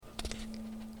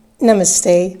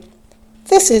Namaste.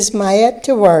 This is Maya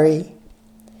Tiwari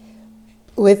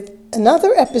with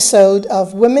another episode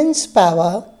of Women's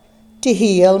Power to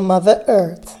Heal Mother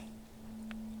Earth.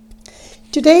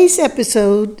 Today's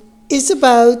episode is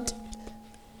about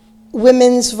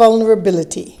women's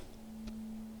vulnerability.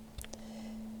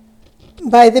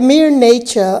 By the mere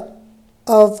nature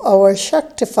of our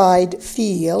Shaktified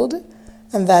field,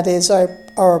 and that is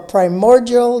our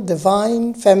primordial,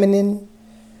 divine, feminine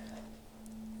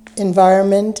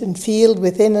environment and field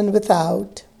within and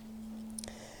without,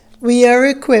 we are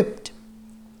equipped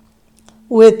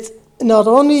with not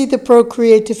only the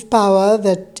procreative power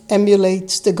that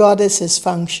emulates the goddess's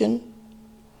function,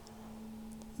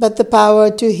 but the power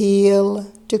to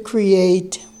heal, to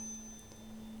create,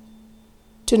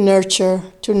 to nurture,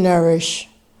 to nourish,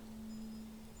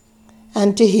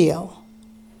 and to heal.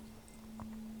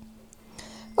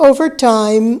 Over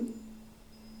time,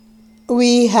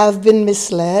 we have been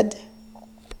misled,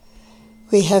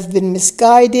 we have been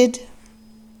misguided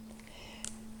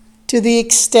to the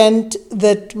extent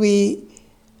that we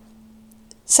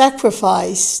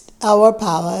sacrificed our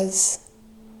powers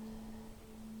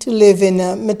to live in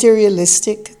a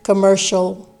materialistic,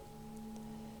 commercial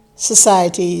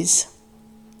societies.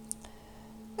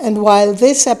 And while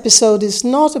this episode is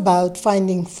not about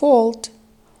finding fault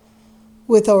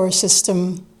with our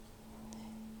system,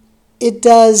 it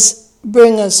does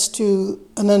bring us to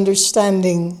an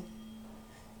understanding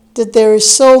that there is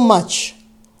so much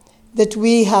that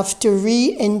we have to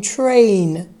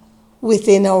re-entrain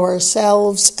within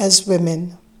ourselves as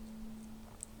women.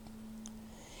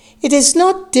 It is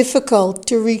not difficult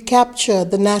to recapture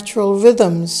the natural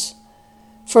rhythms,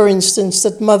 for instance,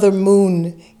 that Mother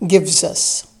Moon gives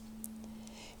us.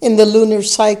 In the lunar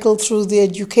cycle, through the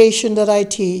education that I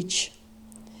teach,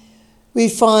 we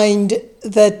find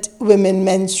that women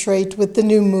menstruate with the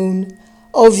new moon,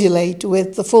 ovulate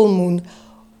with the full moon,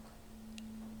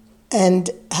 and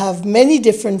have many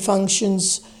different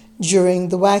functions during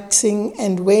the waxing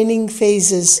and waning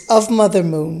phases of Mother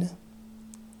Moon.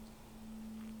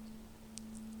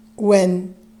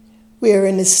 When we are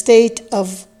in a state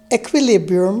of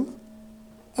equilibrium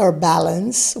or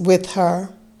balance with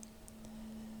her,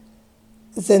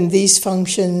 then these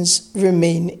functions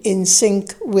remain in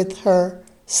sync with her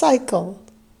cycle.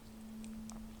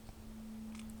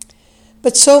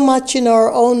 But so much in our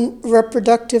own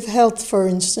reproductive health, for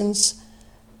instance,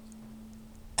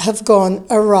 have gone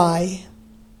awry.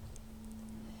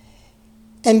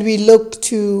 And we look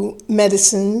to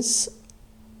medicines,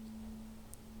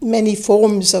 many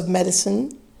forms of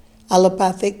medicine,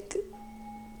 allopathic,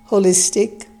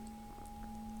 holistic,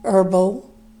 herbal,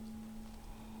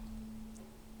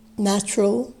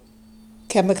 natural,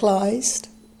 chemicalized,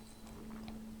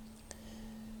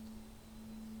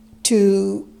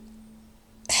 to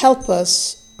help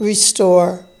us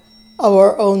restore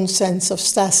our own sense of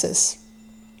stasis.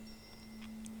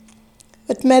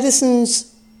 But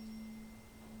medicines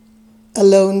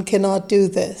alone cannot do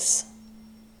this.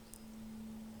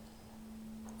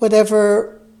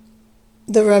 Whatever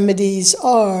the remedies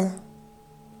are,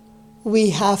 we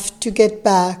have to get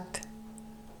back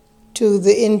to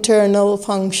the internal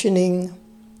functioning,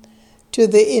 to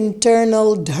the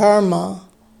internal dharma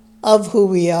of who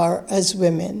we are as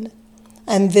women.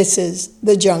 And this is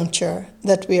the juncture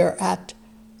that we are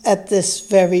at this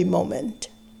very moment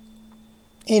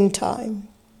in time.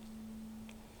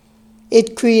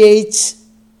 It creates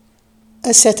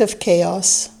a set of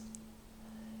chaos,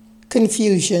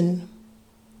 confusion,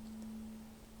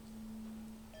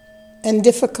 and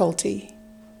difficulty,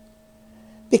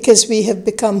 because we have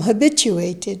become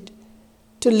habituated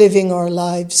to living our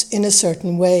lives in a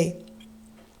certain way,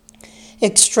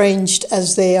 estranged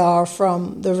as they are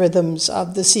from the rhythms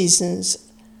of the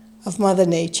seasons of Mother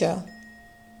Nature,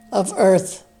 of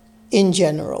Earth in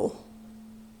general.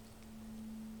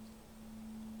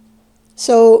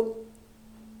 So,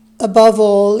 above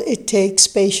all, it takes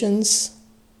patience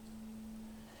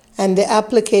and the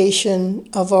application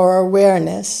of our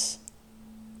awareness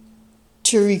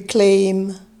to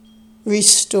reclaim,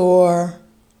 restore,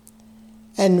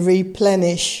 and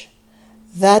replenish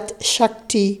that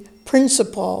Shakti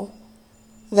principle,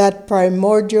 that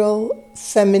primordial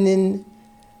feminine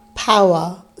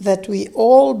power that we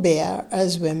all bear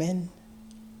as women.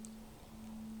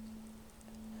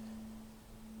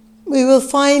 We will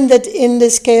find that in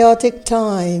this chaotic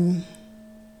time,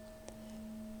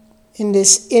 in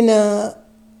this inner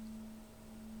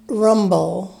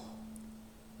rumble,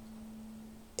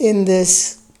 in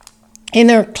this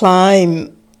inner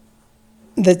climb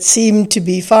that seemed to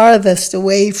be farthest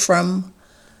away from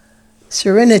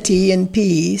serenity and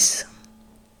peace,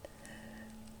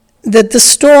 that the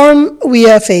storm we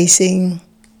are facing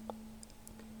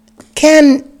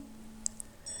can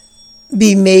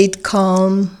be made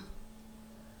calm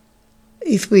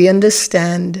if we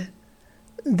understand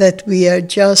that we are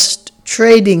just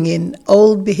trading in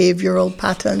old behavioral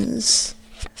patterns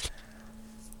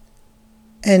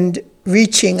and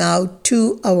reaching out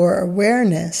to our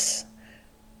awareness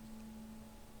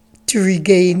to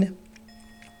regain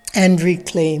and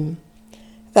reclaim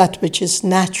that which is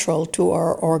natural to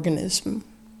our organism.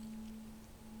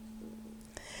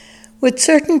 With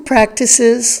certain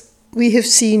practices we have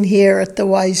seen here at the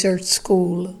Wise Earth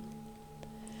School,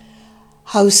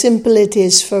 how simple it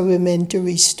is for women to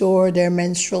restore their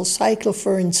menstrual cycle,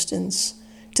 for instance,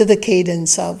 to the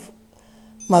cadence of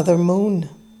Mother Moon.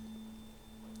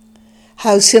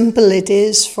 How simple it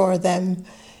is for them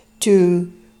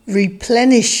to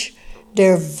replenish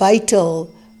their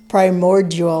vital,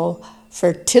 primordial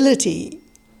fertility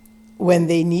when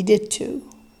they need it to.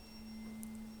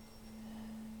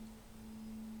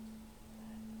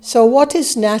 So what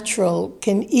is natural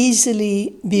can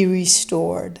easily be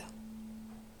restored.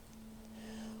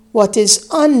 What is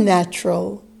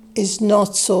unnatural is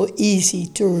not so easy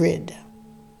to rid.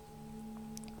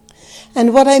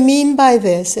 And what I mean by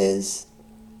this is,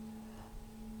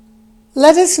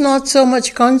 let us not so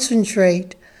much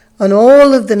concentrate on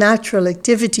all of the natural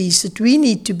activities that we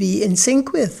need to be in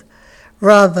sync with.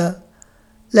 Rather,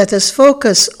 let us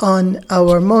focus on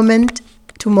our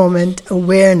moment-to-moment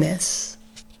awareness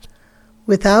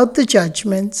without the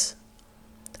judgments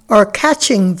or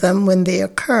catching them when they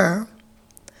occur,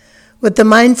 with the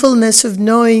mindfulness of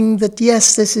knowing that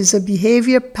yes, this is a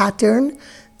behavior pattern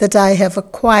that I have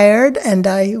acquired and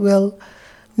I will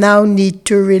now need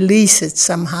to release it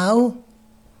somehow.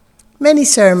 Many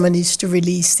ceremonies to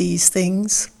release these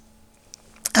things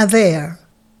are there.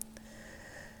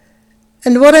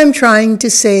 And what I'm trying to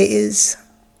say is,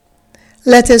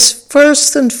 let us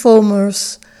first and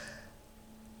foremost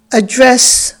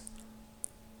address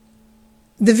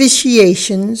the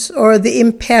vitiations or the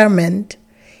impairment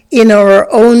in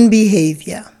our own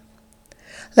behavior.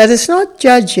 Let us not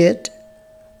judge it,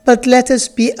 but let us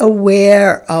be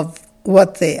aware of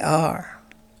what they are.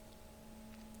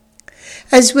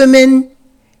 As women,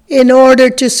 in order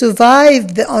to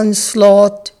survive the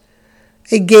onslaught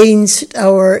against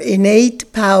our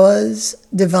innate powers,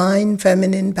 divine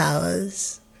feminine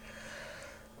powers,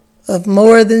 of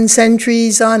more than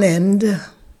centuries on end,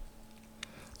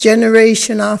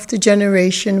 generation after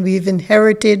generation, we've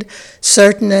inherited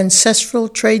certain ancestral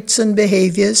traits and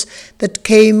behaviors that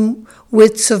came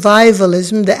with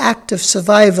survivalism, the act of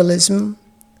survivalism,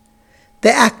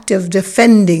 the act of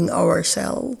defending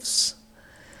ourselves.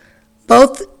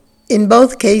 In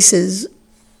both cases,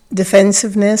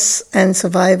 defensiveness and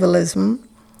survivalism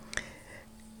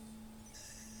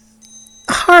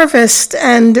harvest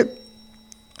and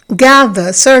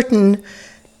gather certain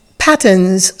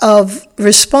patterns of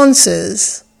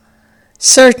responses,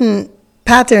 certain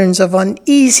patterns of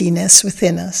uneasiness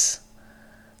within us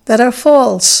that are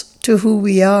false to who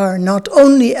we are, not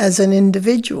only as an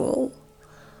individual,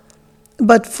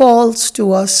 but false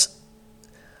to us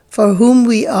for whom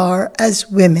we are as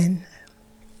women.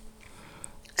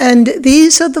 And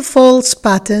these are the false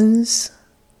patterns.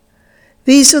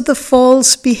 These are the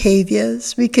false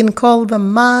behaviors. We can call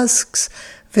them masks,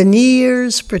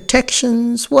 veneers,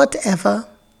 protections, whatever.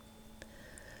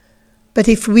 But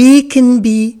if we can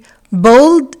be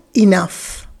bold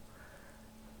enough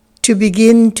to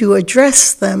begin to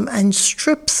address them and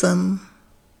strip them,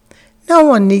 no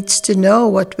one needs to know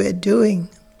what we're doing,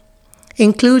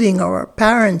 including our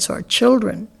parents or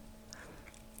children,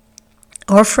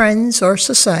 or friends or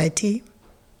society.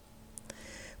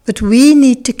 But we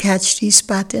need to catch these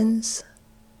patterns.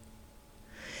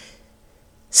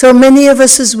 So many of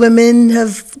us as women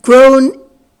have grown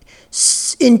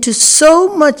into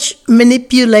so much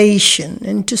manipulation,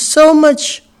 into so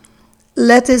much,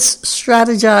 let us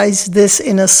strategize this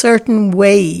in a certain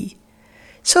way,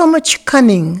 so much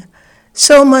cunning,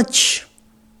 so much,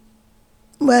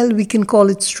 well, we can call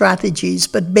it strategies,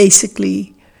 but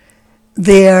basically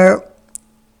they're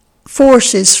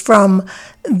forces from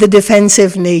the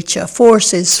defensive nature,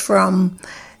 forces from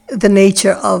the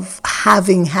nature of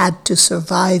having had to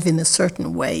survive in a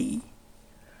certain way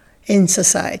in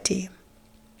society,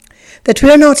 that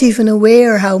we're not even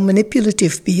aware how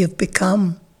manipulative we have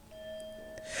become.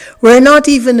 We're not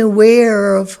even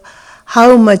aware of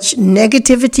how much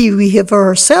negativity we have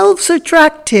ourselves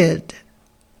attracted,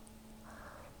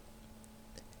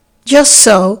 just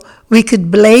so we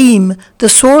could blame the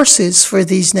sources for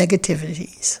these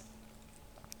negativities.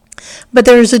 But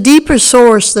there is a deeper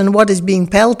source than what is being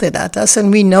pelted at us,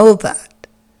 and we know that.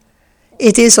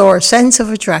 It is our sense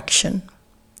of attraction.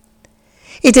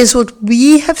 It is what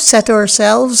we have set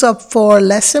ourselves up for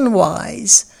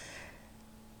lesson-wise.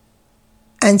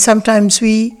 And sometimes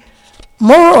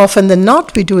more often than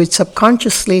not, we do it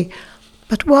subconsciously.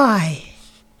 But why?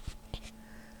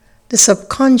 The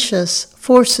subconscious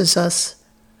forces us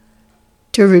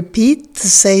to repeat the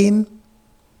same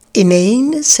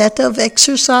inane set of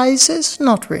exercises?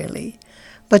 Not really.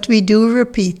 But we do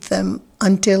repeat them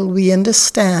until we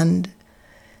understand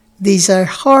these are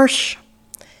harsh,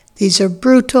 these are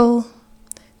brutal,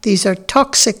 these are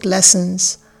toxic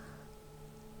lessons.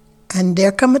 And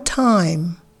there come a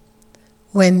time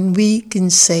when we can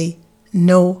say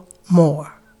no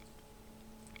more.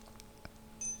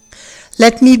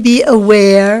 Let me be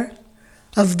aware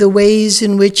of the ways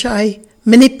in which I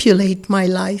manipulate my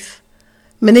life,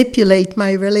 manipulate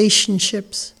my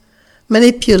relationships,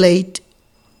 manipulate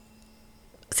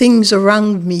things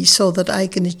around me so that I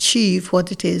can achieve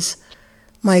what it is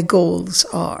my goals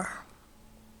are.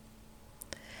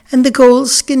 And the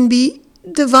goals can be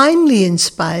divinely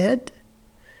inspired.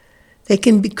 They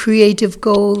can be creative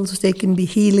goals, they can be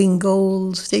healing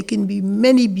goals, they can be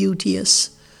many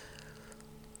beauteous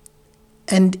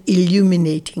and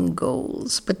illuminating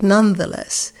goals. But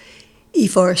nonetheless,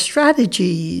 if our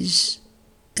strategies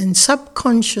and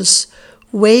subconscious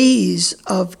ways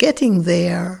of getting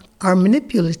there are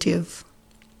manipulative,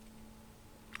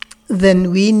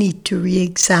 then we need to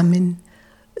re-examine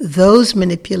those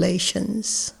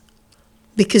manipulations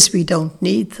because we don't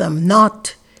need them,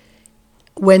 not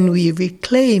when we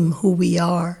reclaim who we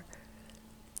are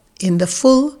in the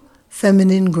full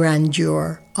feminine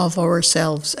grandeur of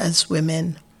ourselves as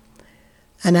women.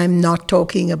 And I'm not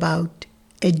talking about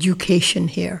education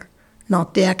here,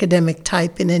 not the academic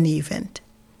type in any event.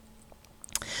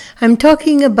 I'm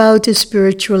talking about a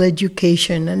spiritual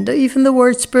education, and even the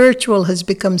word spiritual has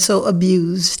become so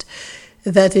abused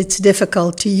that it's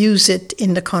difficult to use it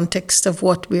in the context of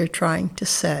what we're trying to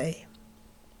say.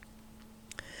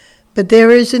 But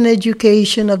there is an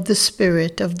education of the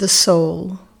spirit, of the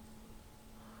soul,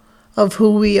 of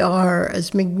who we are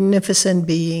as magnificent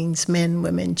beings, men,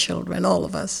 women, children, all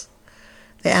of us,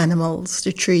 the animals,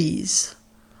 the trees,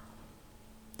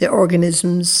 the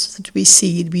organisms that we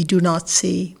see, we do not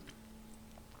see.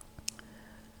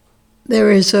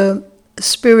 There is a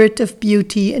spirit of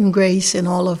beauty and grace in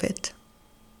all of it.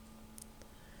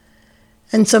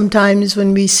 And sometimes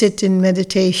when we sit in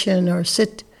meditation or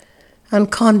sit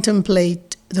and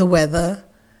contemplate the weather,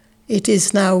 it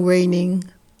is now raining,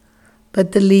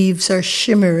 but the leaves are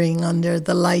shimmering under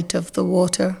the light of the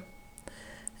water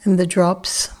and the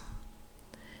drops.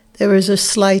 There is a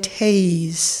slight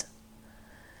haze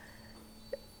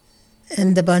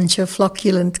and a bunch of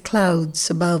flocculent clouds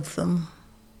above them,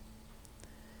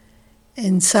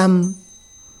 and some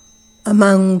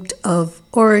amount of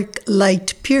auric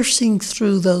light piercing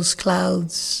through those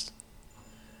clouds,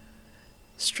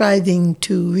 striving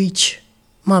to reach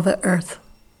Mother Earth.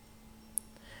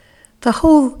 The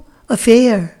whole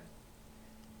affair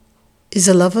is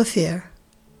a love affair.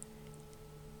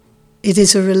 It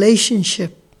is a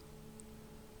relationship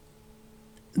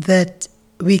that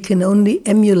we can only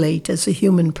emulate as a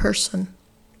human person.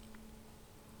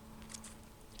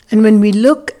 And when we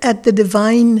look at the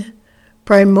divine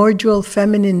primordial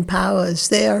feminine powers,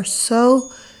 they are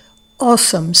so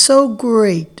awesome, so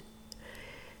great,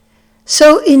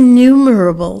 so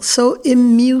innumerable, so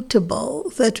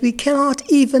immutable that we cannot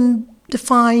even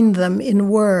define them in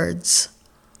words.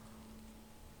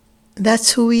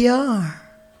 That's who we are.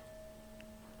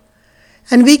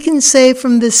 And we can say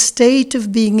from this state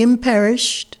of being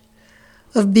imperished,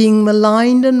 of being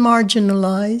maligned and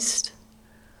marginalized,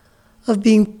 of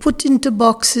being put into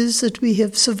boxes that we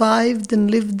have survived and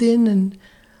lived in and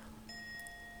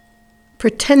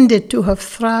pretended to have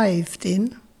thrived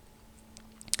in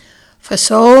for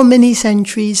so many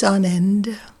centuries on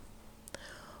end,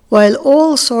 while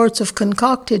all sorts of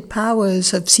concocted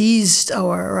powers have seized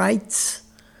our rights,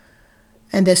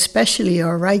 and especially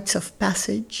our rites of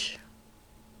passage.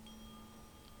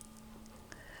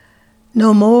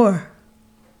 No more.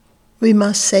 We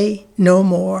must say no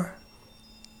more.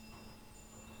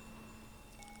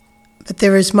 But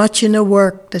there is much inner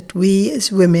work that we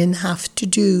as women have to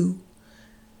do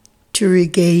to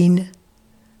regain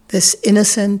this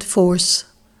innocent force,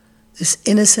 this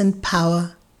innocent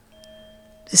power,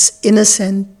 this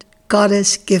innocent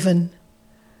goddess-given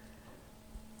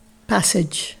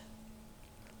passage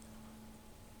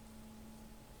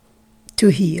to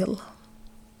heal.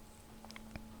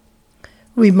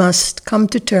 We must come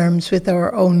to terms with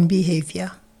our own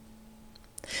behavior.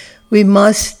 We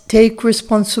must take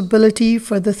responsibility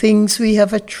for the things we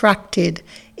have attracted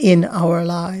in our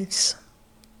lives.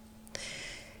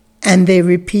 And they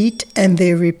repeat, and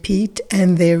they repeat,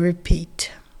 and they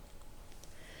repeat.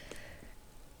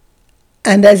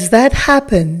 And as that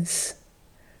happens,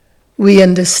 we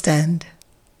understand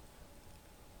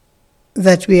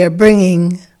that we are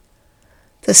bringing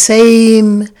the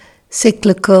same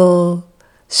cyclical,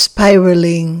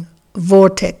 spiraling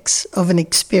vortex of an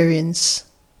experience.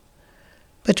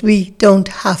 But we don't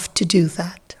have to do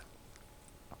that.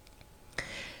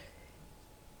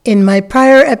 In my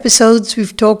prior episodes,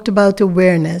 we've talked about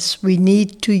awareness. We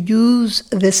need to use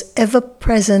this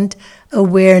ever-present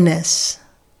awareness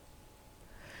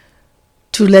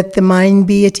to let the mind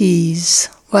be at ease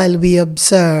while we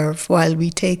observe, while we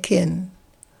take in.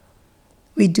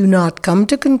 We do not come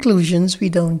to conclusions, we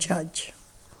don't judge.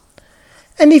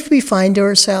 And if we find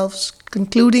ourselves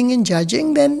concluding and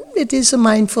judging, then it is a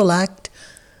mindful act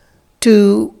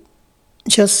to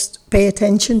just pay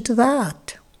attention to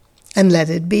that and let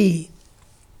it be.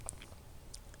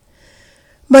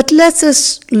 But let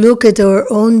us look at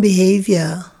our own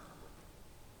behavior.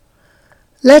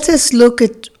 Let us look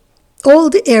at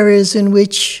all the areas in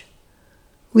which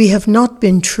we have not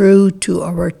been true to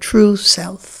our true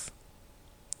self.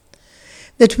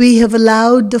 That we have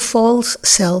allowed the false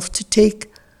self to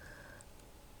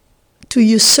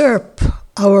usurp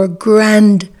our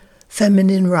grand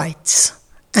feminine rights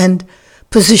and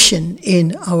position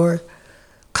in our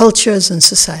cultures and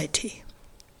society.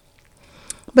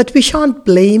 But we shan't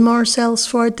blame ourselves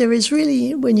for it. There is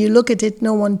really, when you look at it,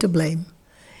 no one to blame.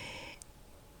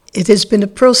 It has been a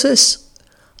process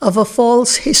of a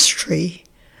false history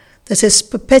that has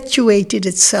perpetuated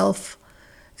itself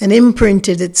and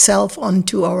imprinted itself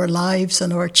onto our lives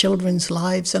and our children's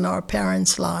lives and our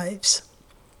parents' lives.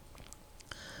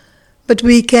 But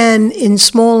we can, in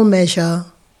small measure,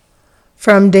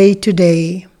 from day to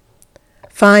day,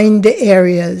 find the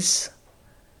areas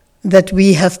that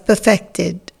we have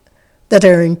perfected that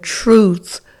are in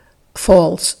truth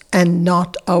false and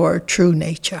not our true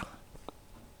nature.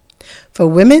 For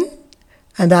women,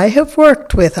 and I have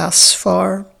worked with us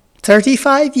for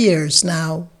 35 years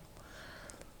now,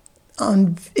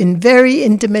 in very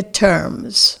intimate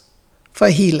terms for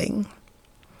healing.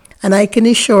 And I can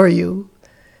assure you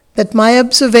that my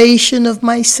observation of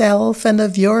myself and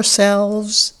of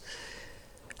yourselves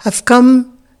have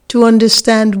come to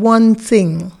understand one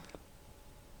thing,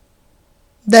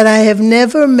 that I have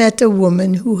never met a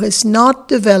woman who has not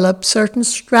developed certain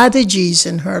strategies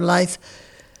in her life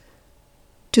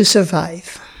to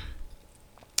survive,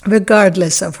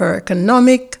 regardless of her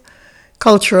economic,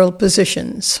 cultural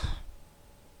positions.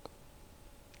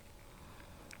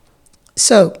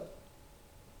 So,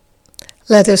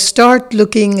 let us start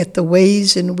looking at the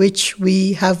ways in which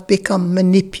we have become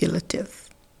manipulative.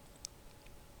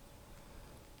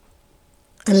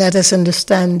 And let us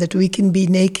understand that we can be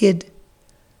naked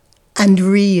and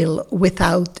real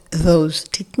without those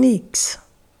techniques.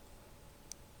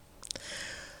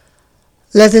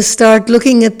 Let us start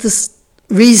looking at the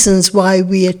reasons why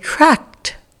we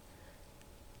attract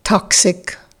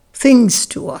toxic things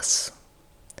to us,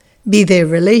 be they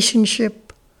relationship,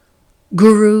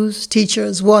 gurus,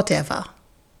 teachers, whatever.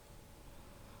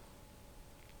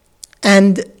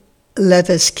 And let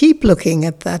us keep looking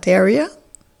at that area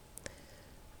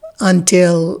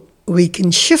until we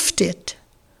can shift it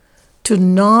to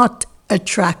not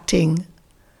attracting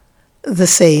the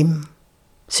same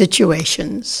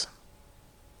situations.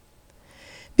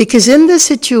 Because in the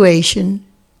situation,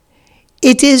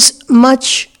 it is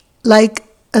much like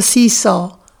a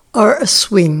seesaw or a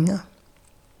swing.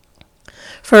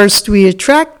 First, we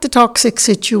attract the toxic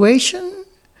situation.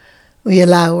 We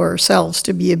allow ourselves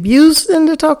to be abused in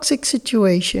the toxic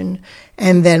situation,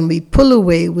 and then we pull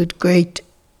away with great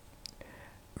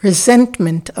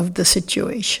resentment of the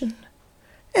situation.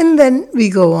 And then we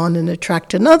go on and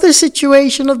attract another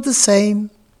situation of the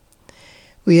same.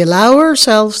 We allow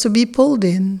ourselves to be pulled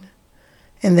in,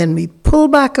 and then we pull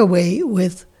back away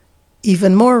with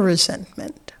even more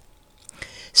resentment.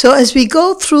 So as we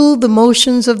go through the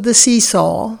motions of the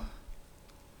seesaw,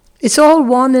 it's all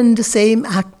one and the same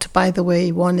act, by the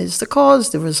way. One is the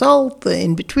cause, the result, the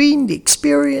in-between, the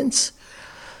experience.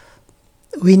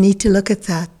 We need to look at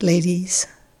that, ladies,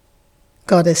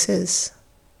 goddesses,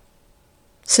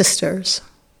 sisters,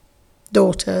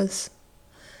 daughters.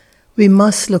 We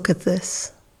must look at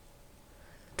this.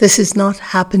 This is not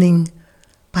happening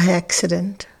by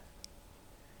accident.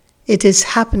 It is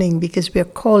happening because we are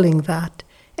calling that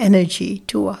energy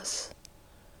to us.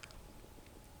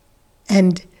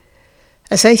 And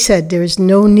as I said, there is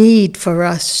no need for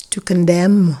us to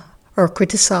condemn or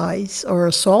criticize or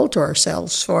assault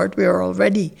ourselves for it. We are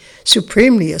already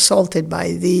supremely assaulted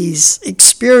by these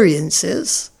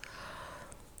experiences.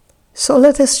 So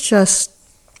let us just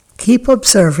keep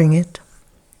observing it,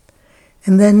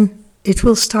 and then it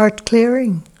will start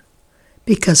clearing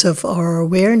because of our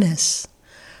awareness.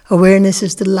 Awareness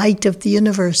is the light of the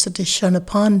universe that is shone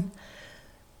upon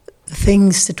the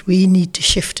things that we need to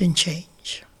shift and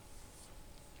change.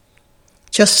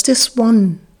 Just this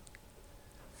one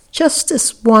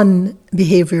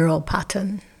behavioral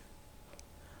pattern.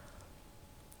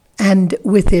 And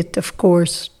with it, of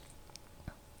course,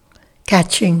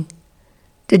 catching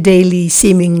the daily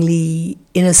seemingly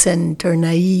innocent or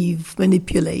naive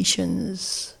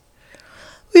manipulations.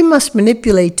 We must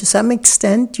manipulate to some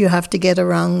extent. You have to get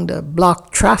around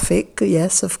blocked traffic.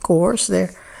 Yes, of course.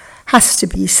 There has to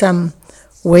be some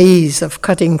ways of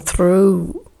cutting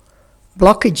through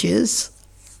blockages.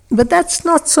 But that's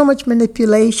not so much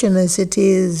manipulation as it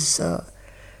is a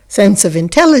sense of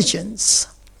intelligence.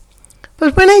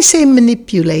 But when I say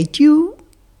manipulate, you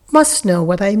must know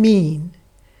what I mean.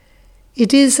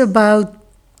 It is about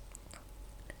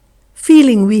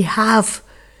feeling we have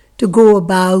to go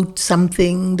about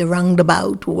something the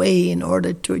roundabout way in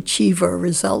order to achieve our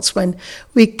results, when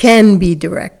we can be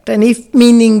direct. And if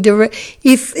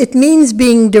it means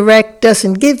being direct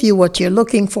doesn't give you what you're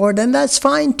looking for, then that's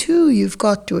fine too. You've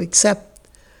got to accept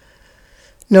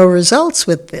no results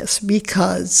with this,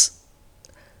 because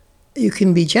you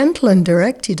can be gentle and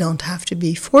direct. You don't have to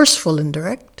be forceful and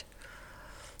direct.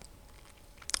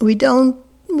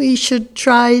 We should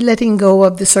try letting go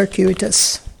of the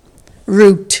circuitous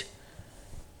route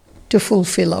to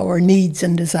fulfill our needs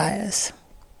and desires.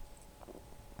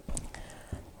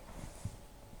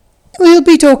 We'll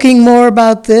be talking more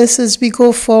about this as we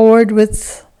go forward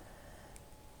with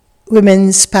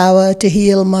women's power to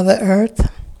heal Mother Earth.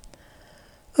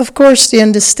 Of course, the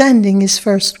understanding is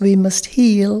first we must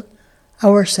heal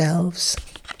ourselves.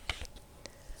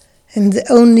 And the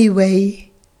only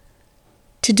way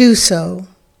to do so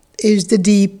is the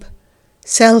deep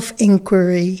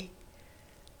self-inquiry,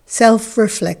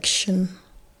 self-reflection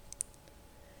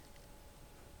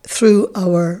through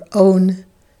our own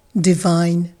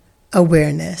divine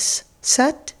awareness.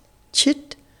 Sat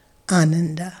Chit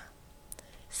Ananda.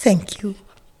 Thank you.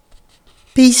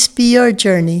 Peace be your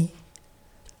journey,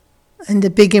 and a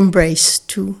big embrace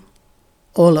to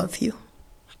all of you.